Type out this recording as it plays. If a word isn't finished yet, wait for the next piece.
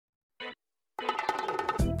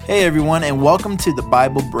Hey everyone, and welcome to the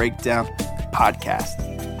Bible Breakdown Podcast.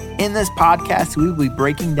 In this podcast, we will be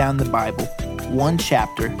breaking down the Bible one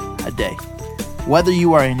chapter a day. Whether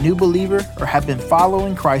you are a new believer or have been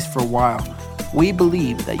following Christ for a while, we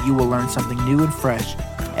believe that you will learn something new and fresh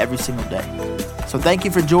every single day. So thank you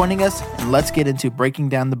for joining us, and let's get into breaking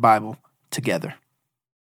down the Bible together.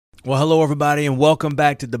 Well, hello everybody, and welcome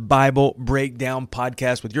back to the Bible Breakdown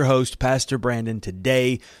Podcast with your host, Pastor Brandon.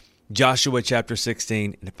 Today, Joshua chapter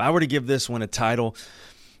 16. And if I were to give this one a title,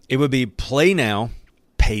 it would be Play Now,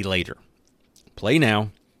 Pay Later. Play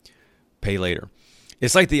now, pay later.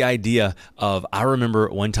 It's like the idea of, I remember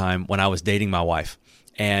one time when I was dating my wife,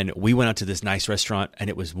 and we went out to this nice restaurant, and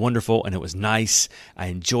it was wonderful, and it was nice. I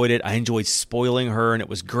enjoyed it. I enjoyed spoiling her, and it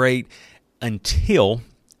was great until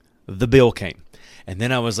the bill came. And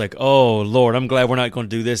then I was like, oh, Lord, I'm glad we're not going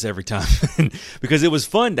to do this every time. Because it was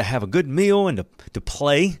fun to have a good meal and to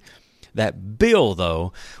play. That bill,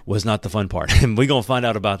 though, was not the fun part. And we're going to find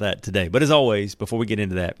out about that today. But as always, before we get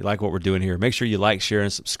into that, if you like what we're doing here, make sure you like, share,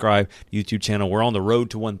 and subscribe to the YouTube channel. We're on the road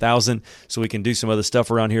to 1,000, so we can do some other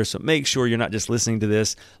stuff around here. So make sure you're not just listening to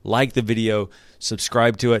this. Like the video,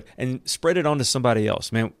 subscribe to it, and spread it on to somebody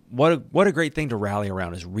else. Man, what a great thing to rally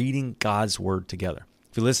around is reading God's Word together.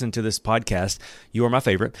 If you listen to this podcast, you are my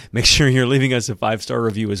favorite. Make sure you're leaving us a 5-star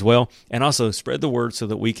review as well. And also spread the word so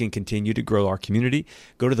that we can continue to grow our community.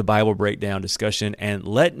 Go to the Bible Breakdown discussion and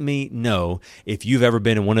let me know if you've ever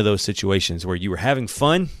been in one of those situations where you were having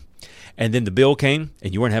fun and then the bill came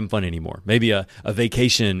and you weren't having fun anymore. Maybe a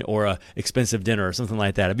vacation or a expensive dinner or something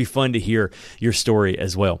like that. It'd be fun to hear your story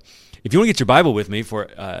as well. If you want to get your Bible with me for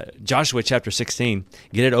Joshua chapter 16,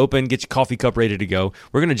 get it open, get your coffee cup ready to go.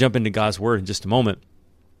 We're going to jump into God's Word in just a moment.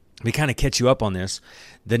 We kind of catch you up on this.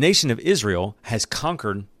 The nation of Israel has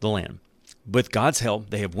conquered the land. With God's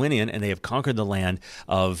help, they have went in and they have conquered the land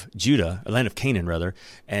of Judah, or land of Canaan rather,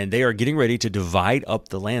 and they are getting ready to divide up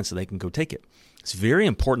the land so they can go take it. It's very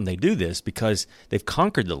important they do this because they've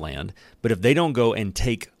conquered the land, but if they don't go and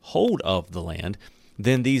take hold of the land,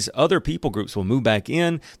 then these other people groups will move back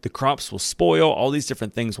in, the crops will spoil, all these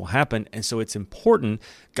different things will happen, and so it's important.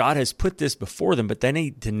 God has put this before them, but they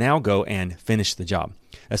need to now go and finish the job.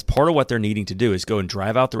 As part of what they're needing to do is go and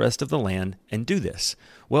drive out the rest of the land and do this.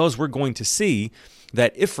 Well, as we're going to see,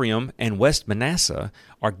 that Ephraim and West Manasseh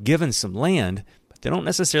are given some land, but they don't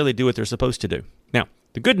necessarily do what they're supposed to do. Now,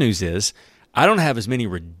 the good news is, I don't have as many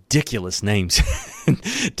ridiculous names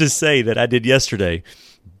to say that I did yesterday,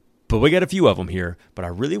 but we got a few of them here, but I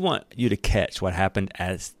really want you to catch what happened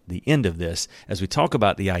at the end of this as we talk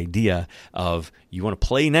about the idea of you want to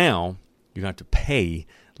play now, you're going to have to pay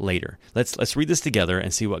later. Let's read this together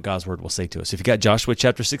and see what God's Word will say to us. If you got Joshua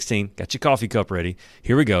chapter 16, got your coffee cup ready,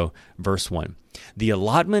 here we go, verse 1. The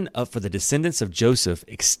allotment for the descendants of Joseph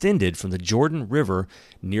extended from the Jordan River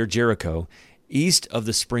near Jericho, east of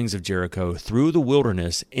the springs of Jericho, through the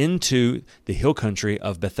wilderness into the hill country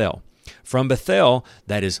of Bethel. From Bethel,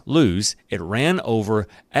 that is Luz, it ran over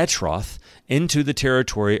Atroth into the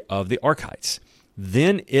territory of the Archites.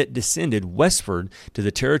 Then it descended westward to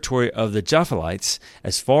the territory of the Japhilites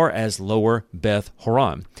as far as lower Beth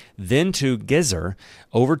Horon, then to Gezer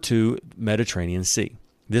over to Mediterranean Sea.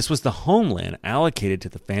 This was the homeland allocated to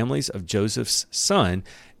the families of Joseph's son,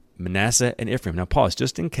 Manasseh and Ephraim. Now pause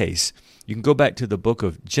just in case. You can go back to the book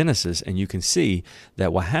of Genesis and you can see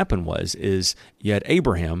that what happened is you had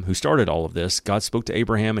Abraham who started all of this. God spoke to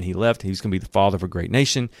Abraham and he left. He was going to be the father of a great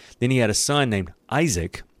nation. Then he had a son named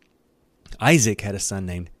Isaac. Isaac had a son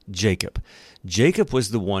named Jacob. Jacob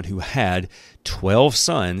was the one who had 12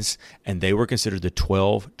 sons, and they were considered the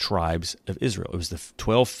 12 tribes of Israel. It was the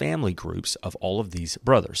 12 family groups of all of these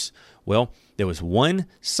brothers. Well, there was one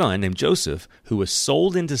son named Joseph who was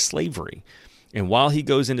sold into slavery. And while he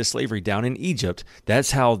goes into slavery down in Egypt,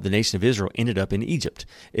 that's how the nation of Israel ended up in Egypt,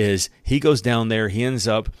 is he goes down there, he ends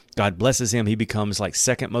up, God blesses him, he becomes like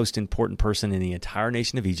second most important person in the entire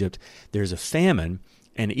nation of Egypt. There's a famine,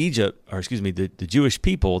 and the Jewish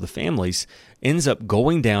people, the families, ends up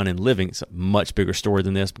going down and living. It's a much bigger story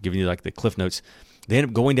than this, but giving you like the cliff notes. They end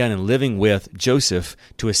up going down and living with Joseph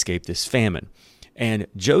to escape this famine. And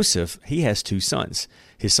Joseph, he has two sons.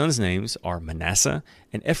 His sons' names are Manasseh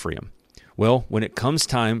and Ephraim. Well, when it comes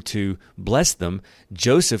time to bless them,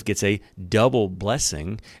 Joseph gets a double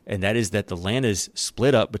blessing, and that is that the land is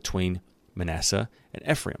split up between Manasseh and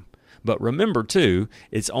Ephraim. But remember, too,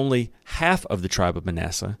 it's only half of the tribe of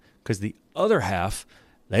Manasseh, because the other half,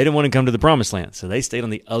 they didn't want to come to the promised land, so they stayed on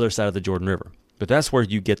the other side of the Jordan River. But that's where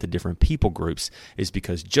you get the different people groups, is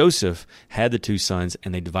because Joseph had the two sons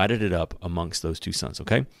and they divided it up amongst those two sons,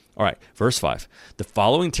 okay? All right, verse 5. The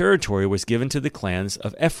following territory was given to the clans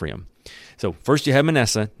of Ephraim. So first you have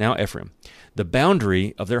Manasseh, now Ephraim. The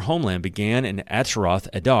boundary of their homeland began in Ataroth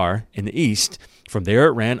Adar in the east. From there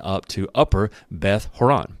it ran up to upper Beth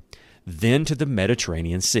Horon, then to the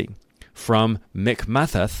Mediterranean Sea. From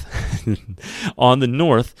Mikmathath on the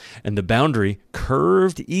north, and the boundary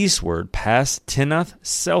curved eastward past Tinath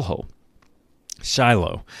Selho,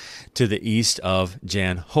 Shiloh, to the east of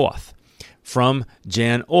Jan-Hoath. From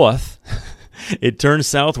Jan-Oath, it turned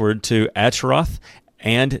southward to Ataroth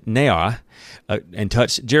and Neah, and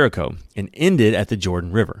touched Jericho, and ended at the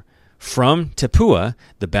Jordan River. From Tepuah,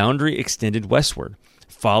 the boundary extended westward,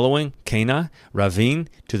 following Cana, Ravine,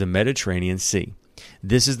 to the Mediterranean Sea.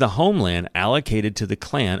 This is the homeland allocated to the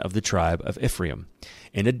clan of the tribe of Ephraim.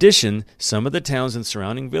 In addition, some of the towns and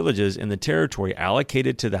surrounding villages in the territory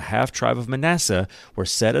allocated to the half-tribe of Manasseh were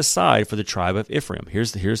set aside for the tribe of Ephraim.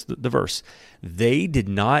 Here's the verse. They did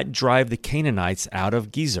not drive the Canaanites out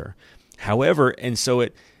of Gezer. However,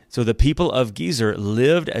 so the people of Gezer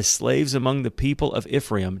lived as slaves among the people of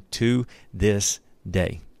Ephraim to this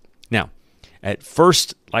day. Now, at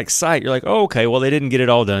first sight, you're like, oh, okay, well, they didn't get it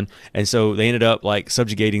all done. And so they ended up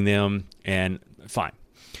subjugating them, and fine.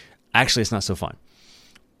 Actually, it's not so fine.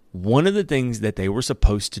 One of the things that they were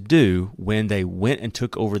supposed to do when they went and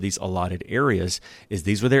took over these allotted areas is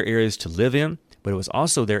these were their areas to live in, but it was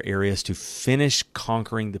also their areas to finish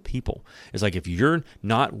conquering the people. It's like, if you're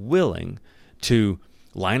not willing to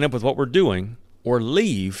line up with what we're doing or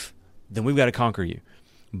leave, then we've got to conquer you.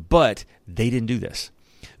 But they didn't do this.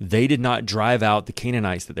 They did not drive out the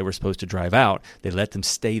Canaanites that they were supposed to drive out. They let them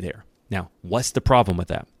stay there. Now, what's the problem with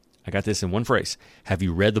that? I got this in one phrase. Have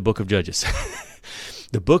you read the book of Judges?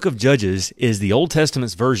 The book of Judges is the Old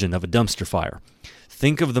Testament's version of a dumpster fire.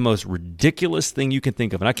 Think of the most ridiculous thing you can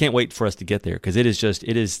think of. And I can't wait for us to get there, because it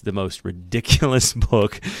is the most ridiculous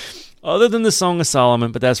book other than the Song of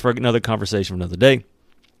Solomon, but that's for another conversation for another day.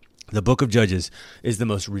 The book of Judges is the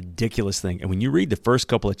most ridiculous thing. And when you read the first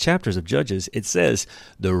couple of chapters of Judges, it says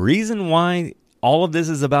the reason why all of this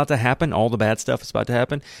is about to happen, all the bad stuff is about to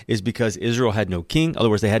happen, is because Israel had no king. In other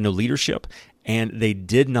words, they had no leadership, and they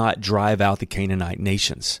did not drive out the Canaanite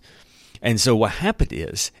nations. And so what happened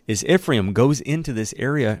is Ephraim goes into this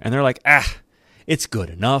area, and they're like, it's good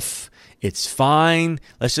enough. It's fine.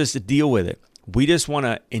 Let's just deal with it. We just want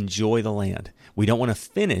to enjoy the land. We don't want to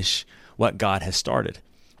finish what God has started.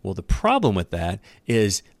 Well, the problem with that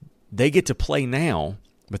is they get to play now,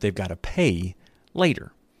 but they've got to pay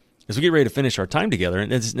later. As we get ready to finish our time together,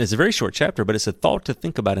 and it's a very short chapter, but it's a thought to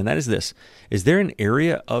think about, and that is this. Is there an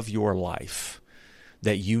area of your life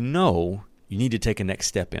that you know you need to take a next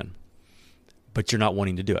step in, but you're not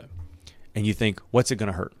wanting to do it? And you think, what's it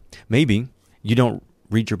going to hurt? Maybe you don't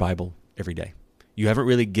read your Bible every day. You haven't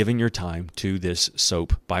really given your time to this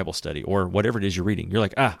SOAP Bible study or whatever it is you're reading. You're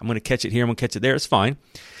like, I'm going to catch it here, I'm going to catch it there. It's fine.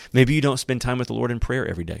 Maybe you don't spend time with the Lord in prayer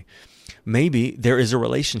every day. Maybe there is a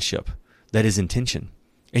relationship that is in tension,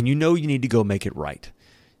 and you know you need to go make it right.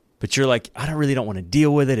 But you're like, I don't want to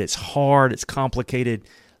deal with it. It's hard. It's complicated.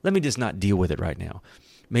 Let me just not deal with it right now.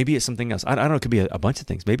 Maybe it's something else. I don't know. It could be a bunch of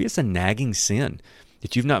things. Maybe it's a nagging sin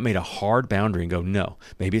that you've not made a hard boundary and go, no.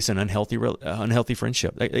 Maybe it's an unhealthy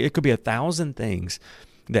friendship. It could be 1,000 things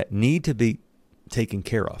that need to be taken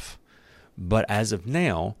care of. But as of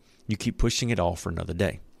now, you keep pushing it off for another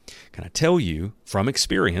day. Can I tell you from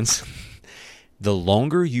experience, the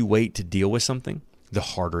longer you wait to deal with something, the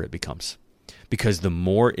harder it becomes, because the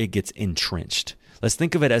more it gets entrenched. Let's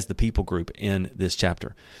think of it as the people group in this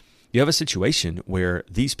chapter. You have a situation where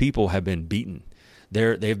these people have been beaten.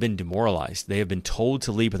 They have been demoralized. They have been told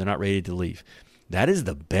to leave, but they're not ready to leave. That is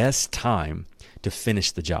the best time to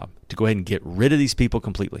finish the job, to go ahead and get rid of these people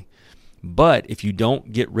completely. But if you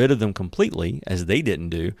don't get rid of them completely, as they didn't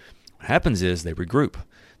do, what happens is they regroup.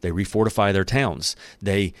 They refortify their towns.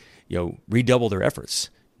 They redouble their efforts.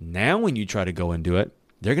 Now when you try to go and do it,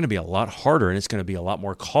 they're going to be a lot harder, and it's going to be a lot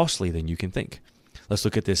more costly than you can think. Let's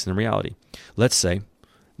look at this in reality. Let's say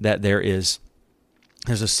that there's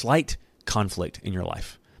a slight conflict in your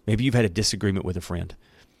life. Maybe you've had a disagreement with a friend,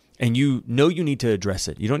 and you know you need to address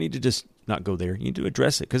it. You don't need to just not go there. You need to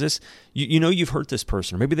address it, because you know you've hurt this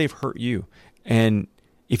person, or maybe they've hurt you. And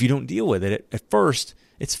if you don't deal with it at first,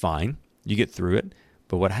 it's fine. You get through it.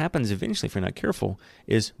 But what happens eventually, if you're not careful,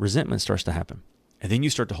 is resentment starts to happen. And then you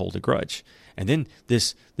start to hold a grudge. And then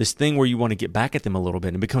this thing where you want to get back at them a little bit,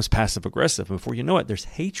 and it becomes passive-aggressive. And before you know it, there's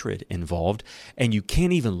hatred involved, and you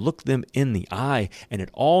can't even look them in the eye. And it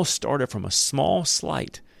all started from a small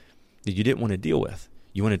slight that you didn't want to deal with.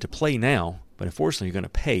 You wanted to play now, but unfortunately, you're going to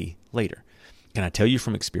pay later. Can I tell you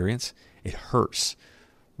from experience? It hurts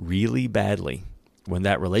really badly when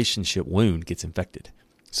that relationship wound gets infected.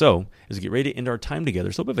 So, as we get ready to end our time together,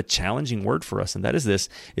 it's a little bit of a challenging word for us, and that is this: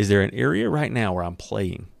 is there an area right now where I'm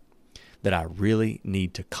playing that I really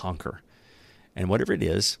need to conquer? And whatever it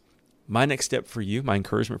is, my next step for you, my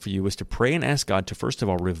encouragement for you, is to pray and ask God to, first of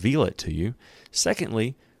all, reveal it to you.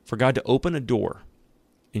 Secondly, for God to open a door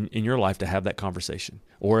in your life to have that conversation.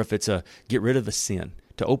 Or if it's a get rid of the sin,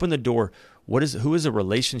 to open the door, who is a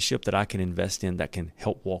relationship that I can invest in that can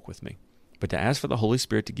help walk with me? But to ask for the Holy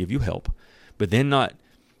Spirit to give you help, but then not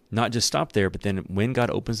just stop there, but then when God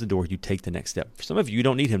opens the door, you take the next step. For some of you, you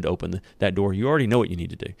don't need him to open that door. You already know what you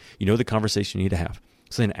need to do. You know the conversation you need to have.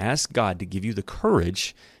 So then ask God to give you the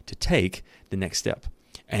courage to take the next step.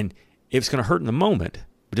 And it's going to hurt in the moment,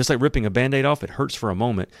 but just like ripping a Band-Aid off, it hurts for a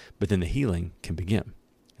moment, but then the healing can begin.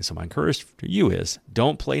 And so my encouragement to you is,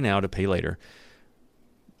 don't play now to pay later.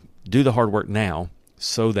 Do the hard work now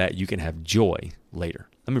so that you can have joy later.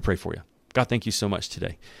 Let me pray for you. God, thank you so much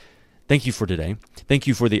today. Thank you for today. Thank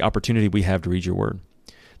you for the opportunity we have to read your word.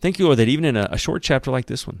 Thank you, Lord, that even in a short chapter like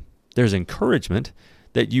this one, there's encouragement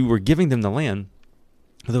that you were giving them the land,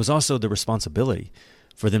 but there was also the responsibility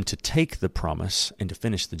for them to take the promise and to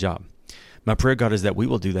finish the job. My prayer, God, is that we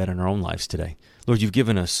will do that in our own lives today. Lord, you've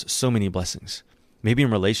given us so many blessings. Maybe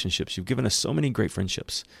in relationships, you've given us so many great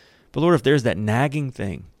friendships. But Lord, if there's that nagging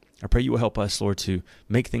thing, I pray you will help us, Lord, to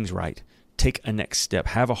make things right, take a next step,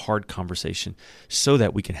 have a hard conversation so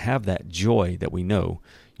that we can have that joy that we know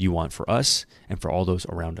you want for us and for all those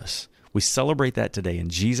around us. We celebrate that today. In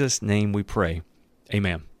Jesus' name we pray.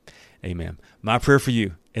 Amen. Amen. My prayer for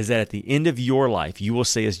you is that at the end of your life, you will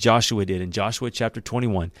say as Joshua did in Joshua chapter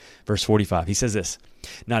 21, verse 45. He says this: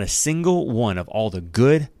 not a single one of all the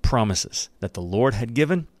good promises that the Lord had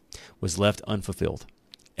given was left unfulfilled.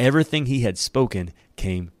 Everything he had spoken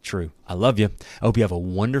came true. I love you. I hope you have a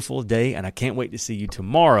wonderful day, and I can't wait to see you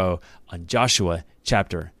tomorrow on Joshua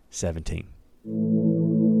chapter 17.